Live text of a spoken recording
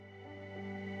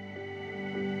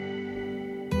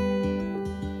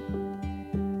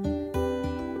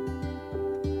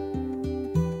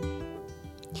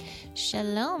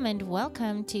Shalom and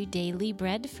welcome to Daily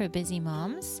Bread for Busy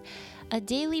Moms, a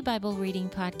daily Bible reading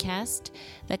podcast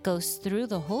that goes through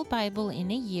the whole Bible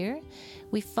in a year.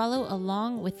 We follow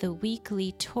along with the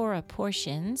weekly Torah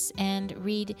portions and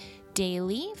read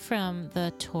daily from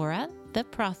the Torah, the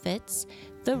prophets,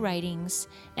 the writings,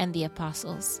 and the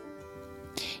apostles.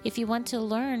 If you want to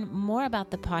learn more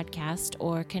about the podcast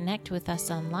or connect with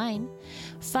us online,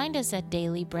 find us at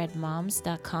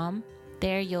dailybreadmoms.com.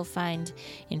 There you'll find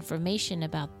information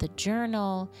about the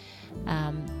journal,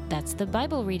 that's the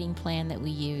Bible reading plan that we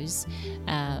use,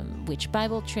 which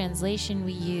Bible translation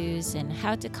we use, and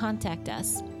how to contact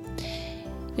us.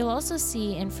 You'll also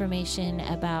see information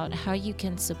about how you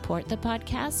can support the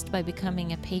podcast by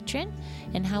becoming a patron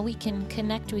and how we can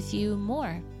connect with you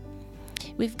more.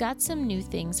 We've got some new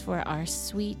things for our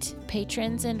sweet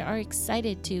patrons and are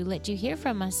excited to let you hear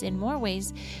from us in more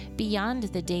ways beyond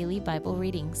the daily Bible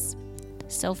readings.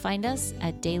 So find us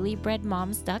at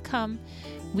dailybreadmoms.com.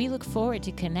 We look forward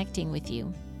to connecting with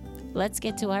you. Let's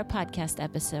get to our podcast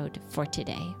episode for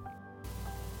today.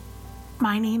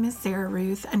 My name is Sarah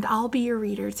Ruth, and I'll be your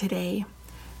reader today.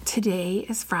 Today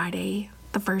is Friday,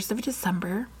 the 1st of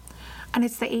December, and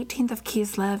it's the 18th of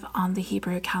Kislev on the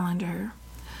Hebrew calendar.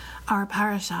 Our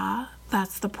parashah,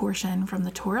 that's the portion from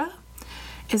the Torah,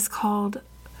 is called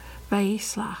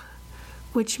Vayishlach,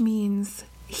 which means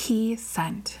He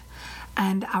sent.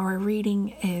 And our reading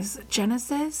is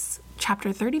Genesis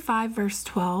chapter 35, verse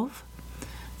 12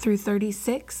 through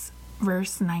 36,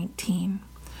 verse 19.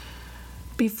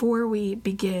 Before we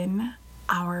begin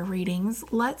our readings,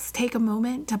 let's take a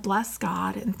moment to bless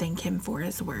God and thank Him for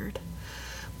His word.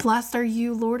 Blessed are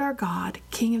you, Lord our God,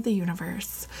 King of the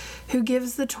universe, who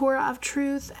gives the Torah of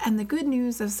truth and the good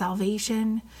news of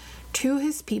salvation to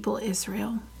His people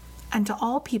Israel, and to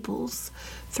all peoples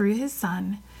through His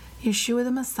Son, Yeshua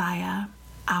the Messiah,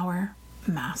 our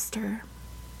Master.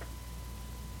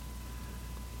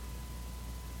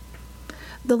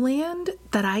 The land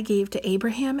that I gave to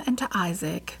Abraham and to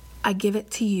Isaac, I give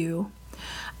it to you,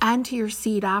 and to your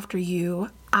seed after you,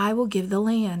 I will give the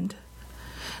land.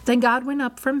 Then God went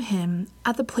up from him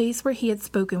at the place where he had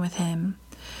spoken with him.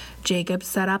 Jacob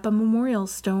set up a memorial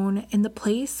stone in the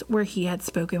place where he had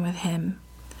spoken with him,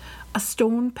 a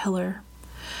stone pillar.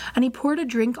 And he poured a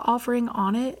drink offering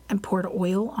on it and poured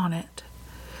oil on it.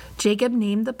 Jacob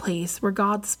named the place where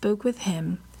God spoke with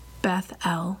him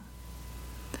Beth-el.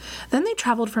 Then they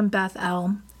traveled from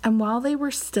Beth-el, and while they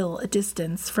were still a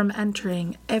distance from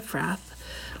entering Ephrath,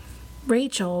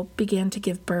 Rachel began to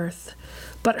give birth,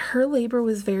 but her labor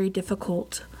was very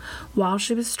difficult. While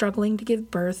she was struggling to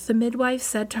give birth, the midwife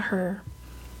said to her,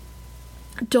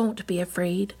 "Don't be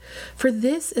afraid, for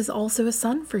this is also a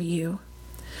son for you."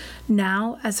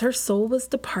 Now, as her soul was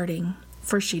departing,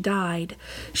 for she died,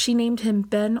 she named him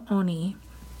Ben-Oni,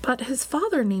 but his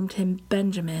father named him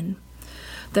Benjamin.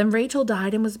 Then Rachel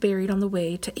died and was buried on the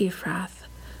way to Ephrath,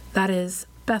 that is,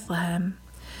 Bethlehem.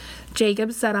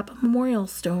 Jacob set up a memorial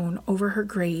stone over her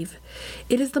grave.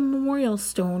 It is the memorial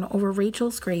stone over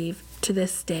Rachel's grave to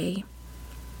this day.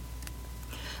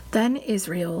 Then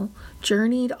Israel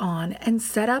journeyed on and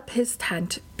set up his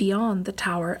tent beyond the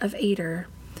Tower of Ader.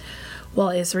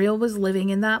 While Israel was living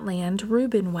in that land,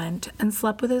 Reuben went and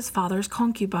slept with his father's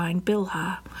concubine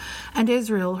Bilhah, and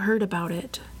Israel heard about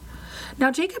it. Now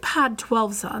Jacob had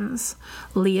 12 sons.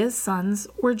 Leah's sons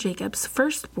were Jacob's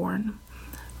firstborn: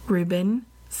 Reuben,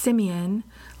 Simeon,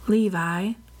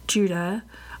 Levi, Judah,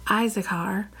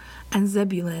 Issachar, and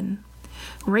Zebulun.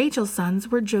 Rachel's sons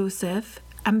were Joseph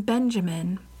and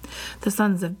Benjamin. The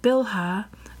sons of Bilhah,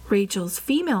 Rachel's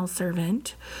female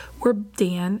servant, were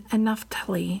Dan and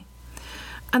Naphtali.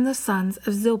 And the sons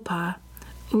of Zilpah,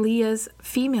 Leah's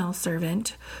female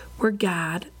servant, were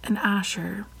Gad and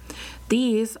Asher.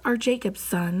 These are Jacob's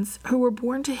sons, who were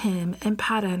born to him in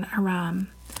Paddan Aram.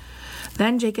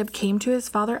 Then Jacob came to his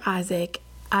father Isaac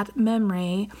at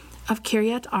Mamre of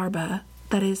Kiriath Arba,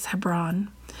 that is Hebron,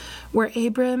 where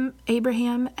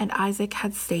Abraham and Isaac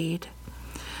had stayed.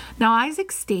 Now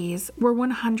Isaac's days were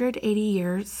 180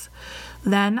 years.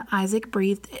 Then Isaac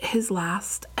breathed his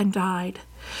last and died,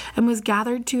 and was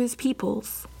gathered to his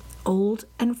peoples, old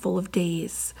and full of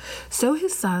days. So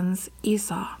his sons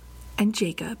Esau and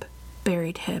Jacob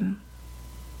buried him.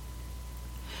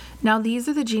 Now these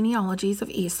are the genealogies of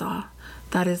Esau,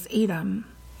 that is Edom.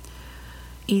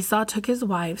 Esau took his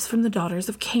wives from the daughters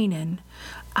of Canaan: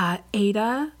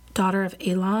 Adah, daughter of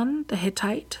Elon the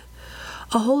Hittite;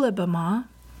 Aholibamah,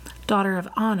 daughter of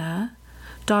Anna,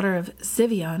 daughter of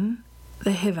Zivion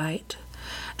the Hivite;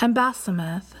 and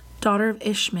Basemath, daughter of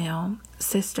Ishmael,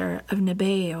 sister of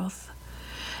Nebaioth.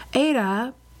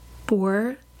 Adah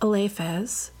bore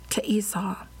Eliphaz to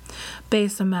Esau.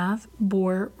 Basemath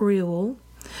bore Reuel,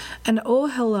 and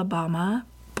Oholibamah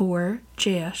bore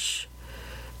Jeush,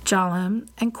 Jalam,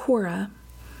 and Korah.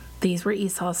 These were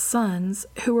Esau's sons,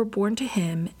 who were born to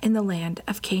him in the land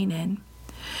of Canaan.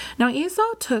 Now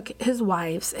Esau took his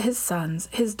wives, his sons,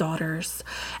 his daughters,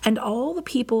 and all the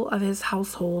people of his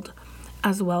household,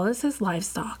 as well as his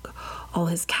livestock, all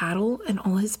his cattle, and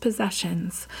all his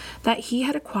possessions that he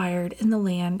had acquired in the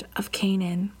land of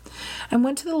Canaan, and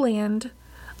went to the land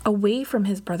away from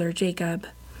his brother Jacob.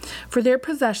 For their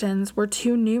possessions were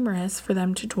too numerous for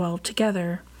them to dwell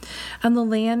together, and the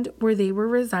land where they were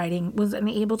residing was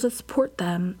unable to support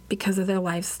them because of their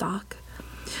livestock.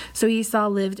 So Esau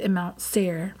lived in Mount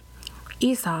Seir.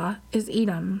 Esau is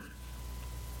Edom.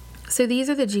 So these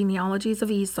are the genealogies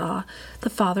of Esau, the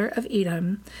father of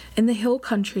Edom, in the hill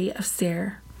country of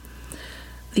Seir.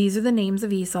 These are the names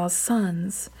of Esau's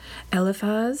sons: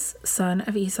 Eliphaz, son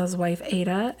of Esau's wife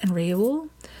Adah, and Reuel,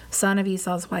 son of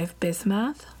Esau's wife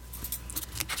Basemath.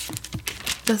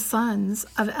 The sons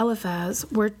of Eliphaz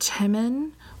were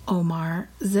Timon, Omar,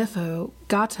 Zipho,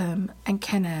 Gatam, and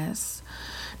Kenaz.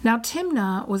 Now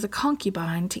Timnah was a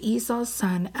concubine to Esau's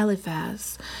son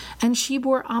Eliphaz, and she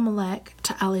bore Amalek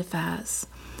to Eliphaz.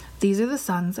 These are the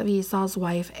sons of Esau's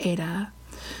wife Adah.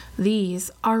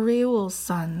 These are Reuel's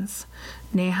sons: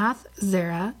 Nahath,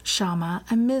 Zerah, Shammah,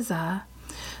 and Mizah.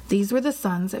 These were the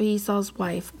sons of Esau's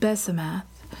wife Basemath.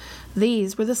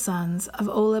 These were the sons of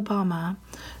Oholibamah,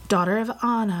 daughter of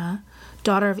Anah,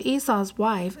 daughter of Esau's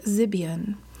wife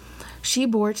Zibeon. She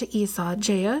bore to Esau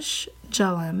Jeush,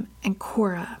 Jalam, and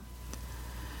Korah.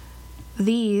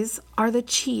 These are the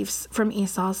chiefs from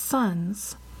Esau's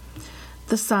sons.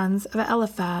 The sons of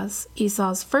Eliphaz,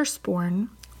 Esau's firstborn,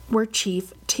 were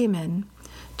Chief Timon,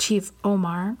 Chief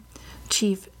Omar,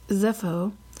 Chief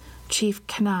Zipho, Chief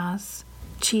Kenaz,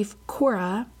 Chief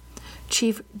Korah,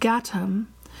 Chief Gatam,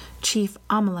 Chief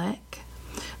Amalek.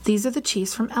 These are the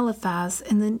chiefs from Eliphaz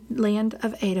in the land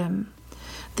of Edom.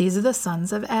 These are the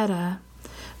sons of Adah.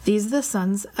 These are the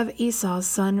sons of Esau's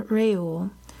son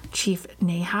Reuel: Chief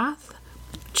Nahath,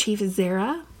 Chief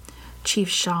Zerah, Chief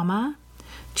Shammah,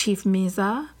 Chief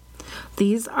Mizah.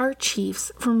 These are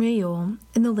chiefs from Reuel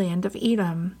in the land of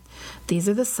Edom. These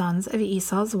are the sons of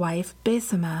Esau's wife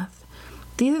Basemath.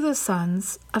 These are the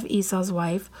sons of Esau's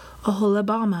wife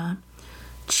Oholibamah: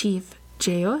 Chief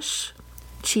Jeush,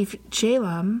 Chief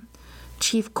Jalam,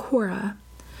 Chief Korah.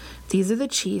 These are the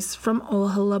chiefs from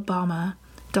Oholibamah,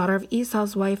 daughter of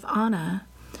Esau's wife Anah.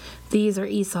 These are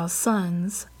Esau's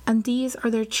sons, and these are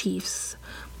their chiefs.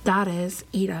 That is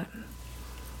Edom.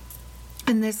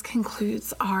 And this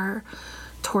concludes our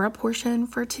Torah portion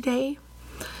for today.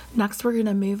 Next, we're going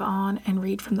to move on and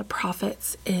read from the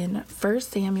prophets in 1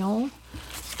 Samuel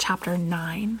chapter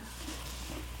 9.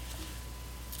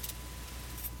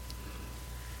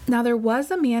 Now there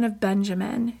was a man of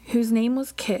Benjamin, whose name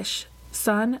was Kish,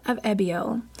 son of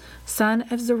Abiel, son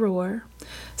of Zeror,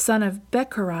 son of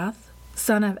Bechorath,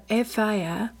 son of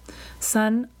Aphiah,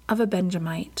 son of a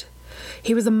Benjamite.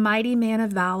 He was a mighty man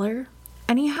of valor,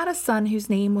 and he had a son whose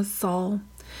name was Saul,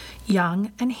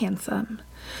 young and handsome.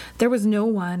 There was no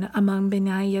one among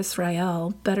Bnei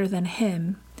Yisrael better than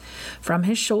him. From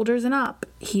his shoulders and up,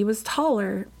 he was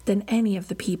taller than any of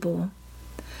the people.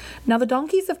 Now the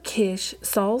donkeys of Kish,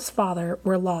 Saul's father,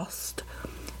 were lost.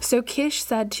 So Kish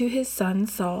said to his son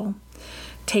Saul,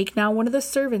 "Take now one of the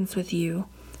servants with you.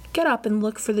 Get up and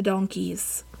look for the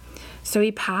donkeys." So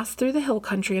he passed through the hill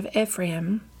country of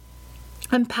Ephraim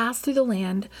and passed through the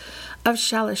land of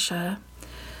Shalisha,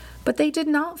 but they did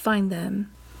not find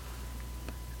them.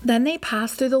 Then they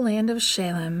passed through the land of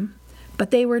Shalem,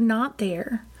 but they were not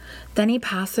there. Then he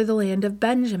passed through the land of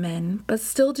Benjamin, but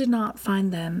still did not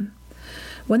find them.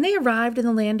 When they arrived in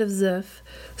the land of Ziph,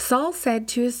 Saul said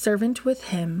to his servant with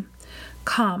him,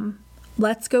 "Come,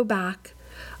 let's go back.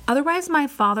 Otherwise my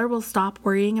father will stop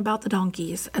worrying about the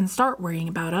donkeys and start worrying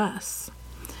about us."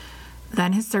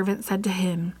 Then his servant said to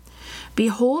him,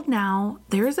 "Behold now,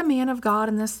 there is a man of God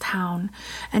in this town,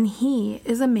 and he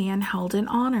is a man held in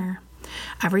honor.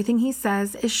 Everything he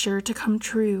says is sure to come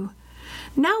true.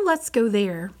 Now let's go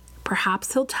there.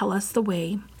 Perhaps he'll tell us the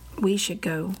way we should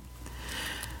go."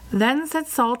 Then said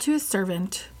Saul to his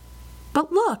servant,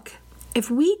 "But look,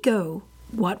 if we go,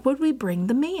 what would we bring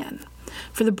the man?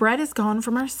 For the bread is gone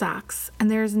from our sacks, and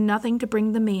there is nothing to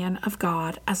bring the man of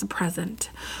God as a present.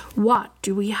 What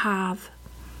do we have?"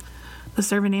 The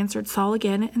servant answered Saul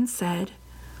again and said,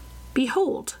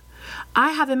 "Behold,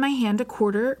 I have in my hand a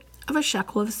quarter of a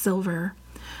shekel of silver.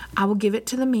 I will give it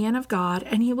to the man of God,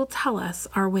 and he will tell us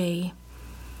our way."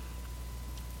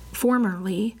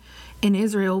 Formerly, in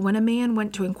Israel, when a man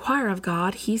went to inquire of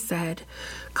God, he said,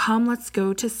 "Come, let's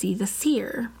go to see the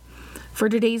seer." For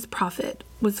today's prophet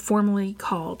was formerly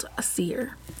called a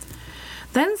seer.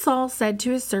 Then Saul said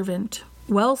to his servant,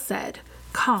 "Well said,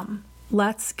 come,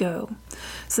 let's go."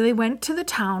 So they went to the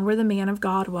town where the man of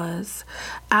God was.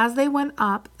 As they went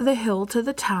up the hill to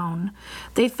the town,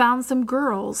 they found some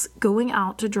girls going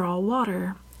out to draw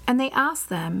water. And they asked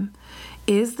them,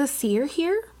 "Is the seer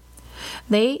here?"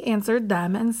 They answered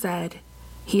them and said,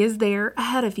 "He is there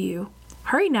ahead of you.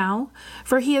 Hurry now,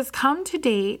 for he has come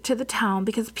today to the town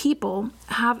because people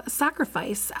have a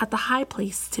sacrifice at the high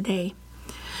place today.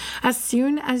 As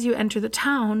soon as you enter the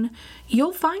town,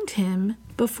 you'll find him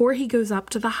before he goes up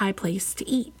to the high place to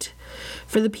eat.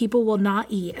 For the people will not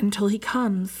eat until he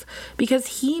comes,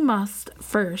 because he must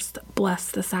first bless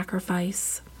the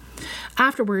sacrifice.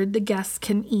 Afterward, the guests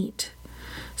can eat.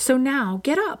 So now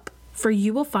get up, for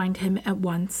you will find him at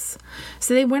once."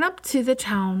 So they went up to the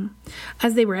town.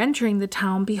 As they were entering the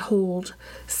town, behold,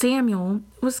 Samuel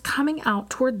was coming out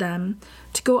toward them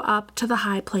to go up to the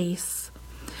high place.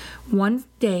 One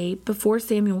day before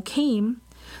Samuel came,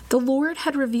 the Lord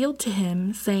had revealed to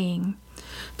him, saying,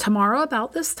 "Tomorrow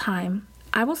about this time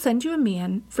I will send you a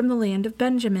man from the land of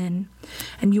Benjamin,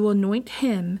 and you will anoint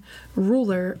him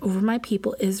ruler over my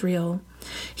people Israel.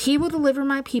 He will deliver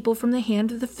my people from the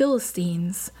hand of the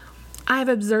Philistines. I have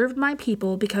observed my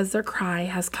people because their cry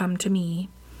has come to me."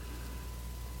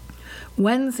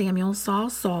 When Samuel saw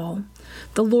Saul,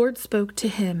 the Lord spoke to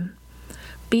him,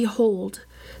 "Behold,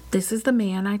 this is the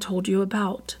man I told you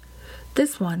about.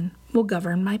 This one will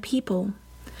govern my people."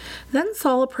 Then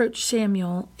Saul approached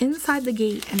Samuel inside the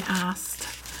gate and asked,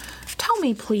 "Tell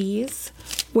me, please,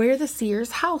 where the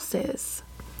seer's house is."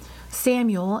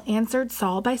 Samuel answered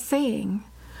Saul by saying,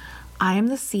 "I am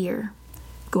the seer.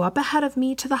 Go up ahead of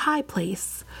me to the high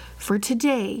place, for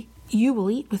today you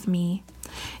will eat with me.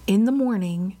 In the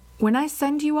morning, when I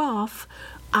send you off,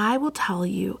 I will tell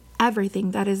you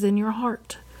everything that is in your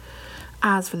heart.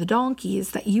 As for the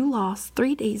donkeys that you lost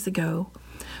 3 days ago,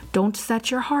 don't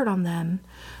set your heart on them,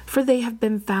 for they have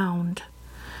been found.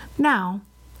 Now,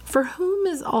 for whom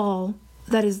is all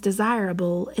that is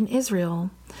desirable in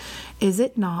Israel? Is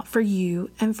it not for you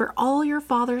and for all your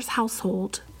father's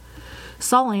household?"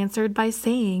 Saul answered by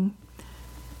saying,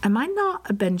 "Am I not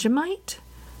a Benjamite,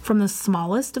 from the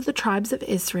smallest of the tribes of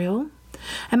Israel?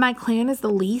 And my clan is the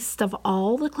least of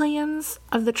all the clans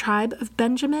of the tribe of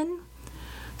Benjamin?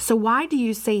 So why do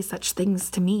you say such things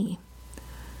to me?"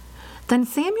 Then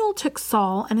Samuel took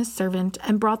Saul and his servant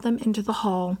and brought them into the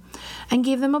hall and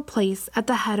gave them a place at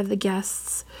the head of the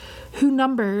guests, who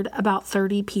numbered about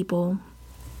 30 people.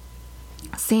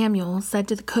 Samuel said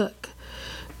to the cook,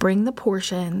 "Bring the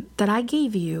portion that I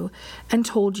gave you and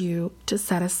told you to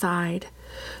set aside."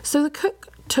 So the cook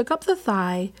took up the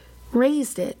thigh,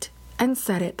 raised it, and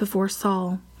set it before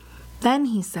Saul. Then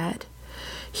he said,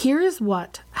 "Here is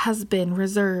what has been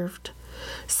reserved.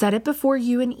 Set it before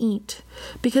you and eat,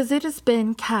 because it has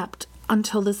been kept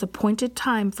until this appointed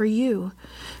time for you,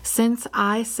 since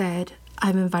I said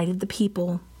I've invited the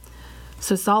people."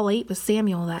 So Saul ate with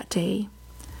Samuel that day.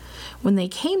 When they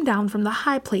came down from the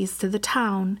high place to the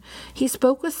town, he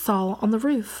spoke with Saul on the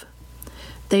roof.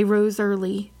 They rose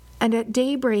early, and at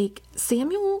daybreak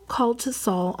Samuel called to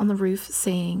Saul on the roof,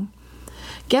 saying,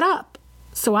 "Get up,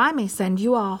 so I may send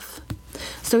you off."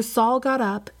 So Saul got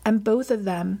up, and both of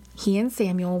them, he and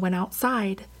Samuel, went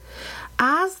outside.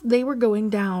 As they were going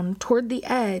down toward the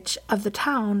edge of the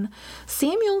town,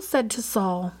 Samuel said to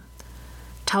Saul,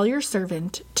 "Tell your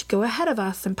servant to go ahead of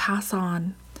us and pass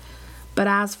on. But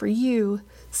as for you,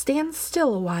 stand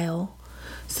still a while,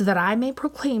 so that I may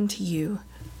proclaim to you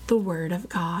the word of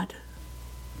God."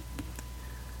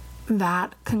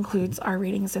 That concludes our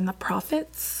readings in the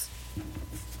prophets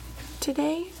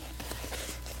today.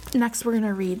 Next, we're going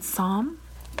to read Psalm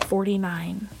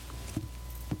 49.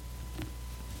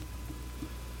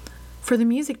 For the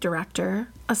music director,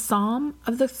 a psalm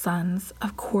of the sons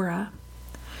of Korah.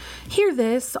 Hear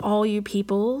this, all you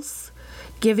peoples.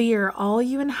 Give ear, all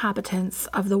you inhabitants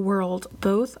of the world,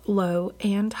 both low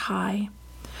and high,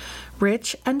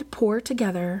 rich and poor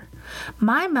together.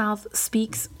 My mouth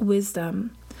speaks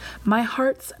wisdom. My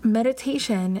heart's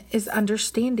meditation is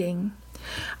understanding.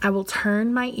 I will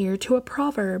turn my ear to a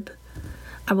proverb.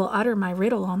 I will utter my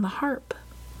riddle on the harp.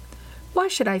 Why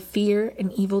should I fear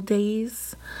in evil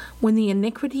days, when the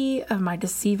iniquity of my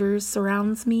deceivers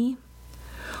surrounds me?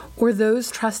 Or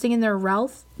those trusting in their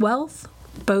wealth,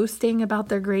 boasting about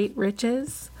their great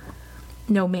riches?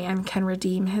 No man can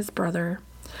redeem his brother,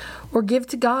 or give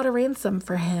to God a ransom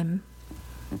for him.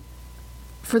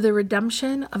 For the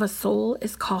redemption of a soul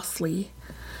is costly.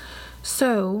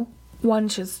 So one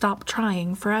should stop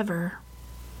trying forever.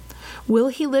 Will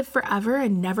he live forever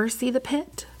and never see the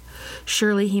pit?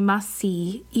 Surely he must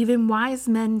see, even wise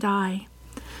men die.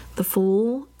 The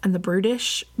fool and the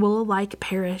brutish will alike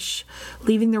perish,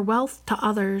 leaving their wealth to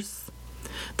others.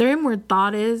 Their inward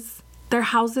thought is, their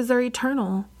houses are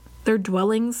eternal, their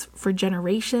dwellings for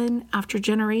generation after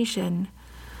generation.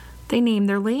 They name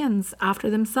their lands after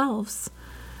themselves.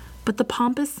 But the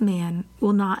pompous man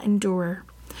will not endure.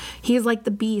 He is like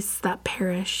the beasts that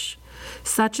perish.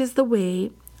 Such is the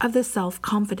way of the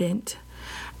self-confident,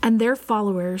 and their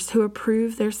followers who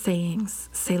approve their sayings.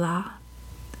 Selah.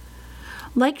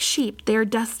 Like sheep, they are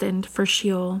destined for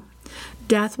Sheol.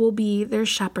 Death will be their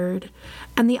shepherd,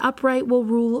 and the upright will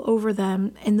rule over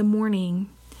them in the morning.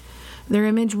 Their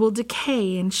image will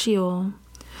decay in Sheol,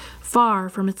 far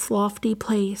from its lofty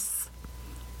place.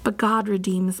 But God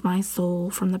redeems my soul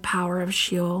from the power of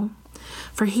Sheol,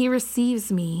 for he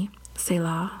receives me.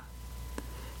 Selah.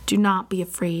 Do not be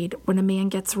afraid when a man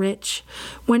gets rich,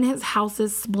 when his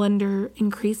house's splendor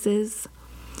increases.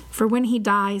 For when he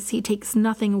dies, he takes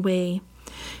nothing away.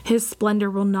 His splendor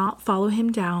will not follow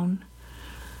him down.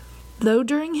 Though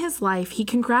during his life he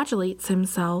congratulates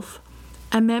himself,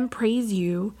 and men praise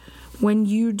you when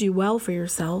you do well for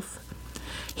yourself,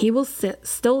 he will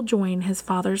still join his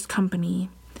father's company.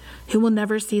 He will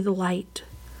never see the light.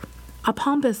 A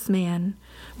pompous man,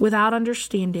 without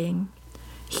understanding,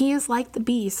 he is like the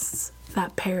beasts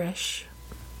that perish.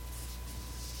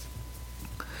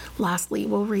 Lastly,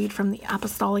 we'll read from the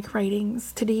apostolic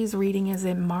writings. Today's reading is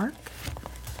in Mark,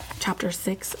 chapter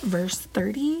 6, verse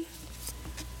 30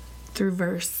 through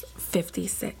verse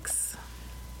 56.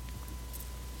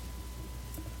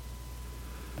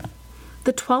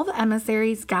 The 12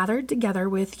 emissaries gathered together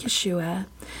with Yeshua,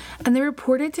 and they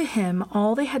reported to him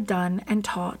all they had done and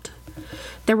taught.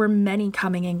 There were many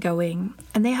coming and going,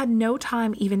 and they had no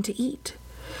time even to eat.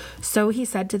 So he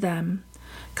said to them,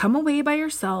 "Come away by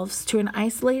yourselves to an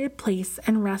isolated place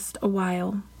and rest a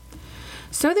while."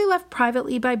 So they left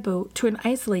privately by boat to an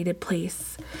isolated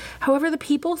place. However, the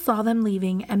people saw them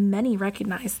leaving, and many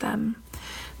recognized them.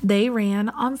 They ran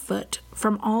on foot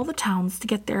from all the towns to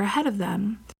get there ahead of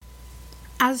them.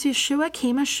 As Yeshua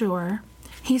came ashore,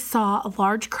 he saw a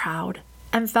large crowd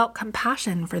and felt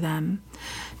compassion for them,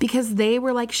 because they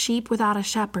were like sheep without a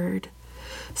shepherd.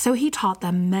 So he taught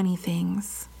them many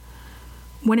things.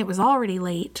 When it was already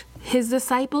late, his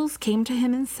disciples came to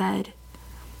him and said,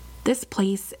 "This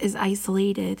place is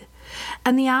isolated,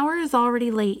 and the hour is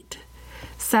already late.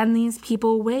 Send these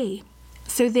people away,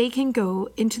 so they can go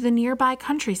into the nearby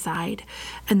countryside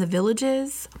and the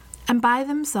villages and buy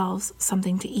themselves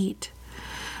something to eat."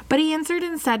 But he answered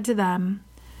and said to them,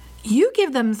 "You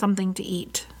give them something to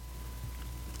eat."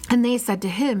 And they said to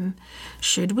him,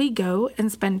 "Should we go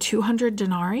and spend 200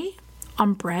 denarii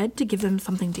on bread to give them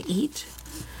something to eat?"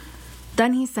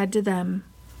 Then he said to them,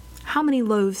 "How many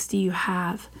loaves do you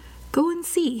have? Go and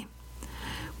see."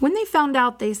 When they found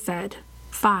out, they said,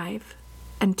 5,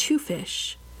 and 2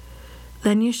 fish.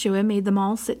 Then Yeshua made them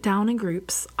all sit down in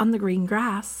groups on the green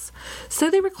grass. So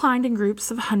they reclined in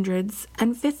groups of hundreds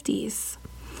and 50s.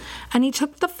 And he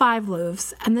took the 5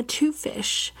 loaves and the 2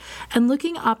 fish, and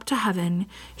looking up to heaven,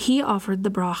 he offered the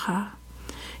bracha.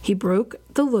 He broke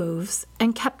the loaves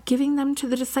and kept giving them to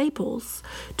the disciples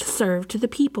to serve to the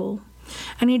people.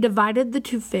 And he divided the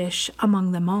 2 fish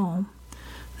among them all.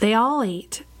 They all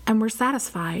ate and were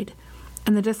satisfied,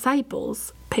 and the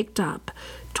disciples picked up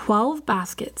 12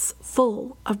 baskets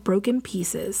full of broken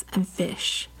pieces and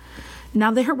fish.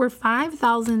 Now there were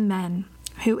 5,000 men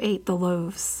who ate the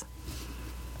loaves.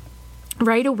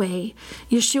 Right away,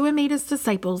 Yeshua made his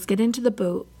disciples get into the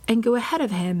boat and go ahead of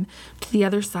him to the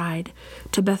other side,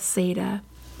 to Bethsaida,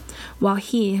 while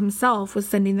he himself was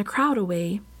sending the crowd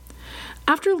away.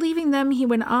 After leaving them, he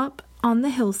went up on the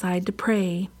hillside to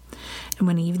pray. And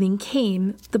when evening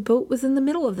came, the boat was in the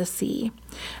middle of the sea,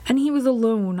 and he was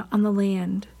alone on the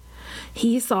land.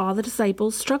 He saw the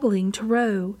disciples struggling to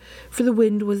row, for the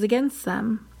wind was against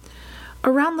them.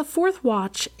 Around the 4th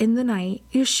watch in the night,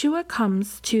 Yeshua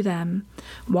comes to them,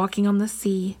 walking on the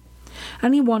sea,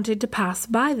 and he wanted to pass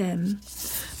by them.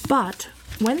 But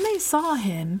when they saw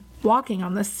him walking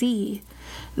on the sea,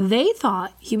 they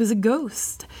thought he was a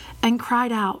ghost and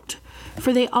cried out,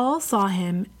 for they all saw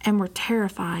him and were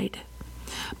terrified.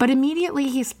 But immediately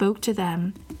he spoke to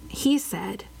them. He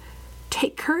said,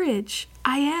 "Take courage,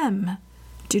 I am.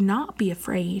 Do not be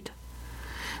afraid."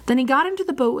 Then he got into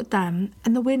the boat with them,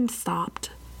 and the wind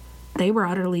stopped. They were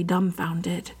utterly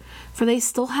dumbfounded, for they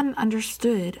still hadn't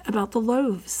understood about the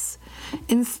loaves.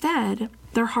 Instead,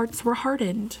 their hearts were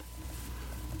hardened.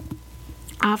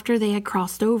 After they had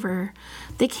crossed over,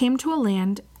 they came to a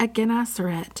land at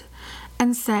Gennesaret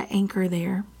and set anchor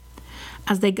there.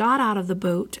 As they got out of the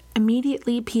boat,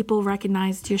 immediately people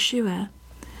recognized Yeshua.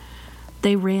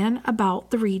 They ran about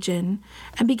the region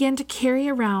and began to carry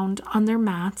around on their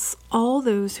mats all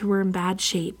those who were in bad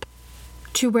shape,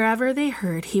 to wherever they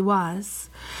heard he was.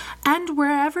 And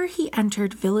wherever he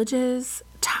entered villages,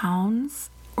 towns,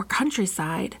 or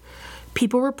countryside,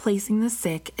 people were placing the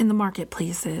sick in the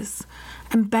marketplaces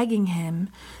and begging him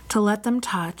to let them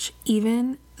touch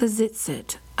even the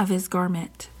tzitzit of his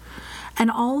garment. And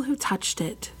all who touched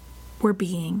it were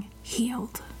being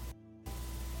healed.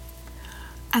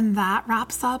 And that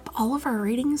wraps up all of our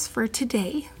readings for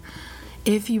today.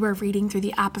 If you are reading through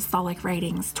the apostolic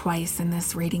writings twice in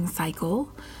this reading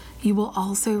cycle, you will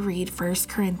also read 1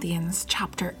 Corinthians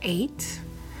chapter 8.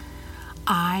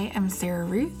 I am Sarah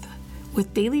Ruth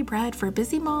with Daily Bread for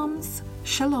Busy Moms.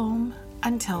 Shalom.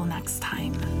 Until next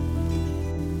time.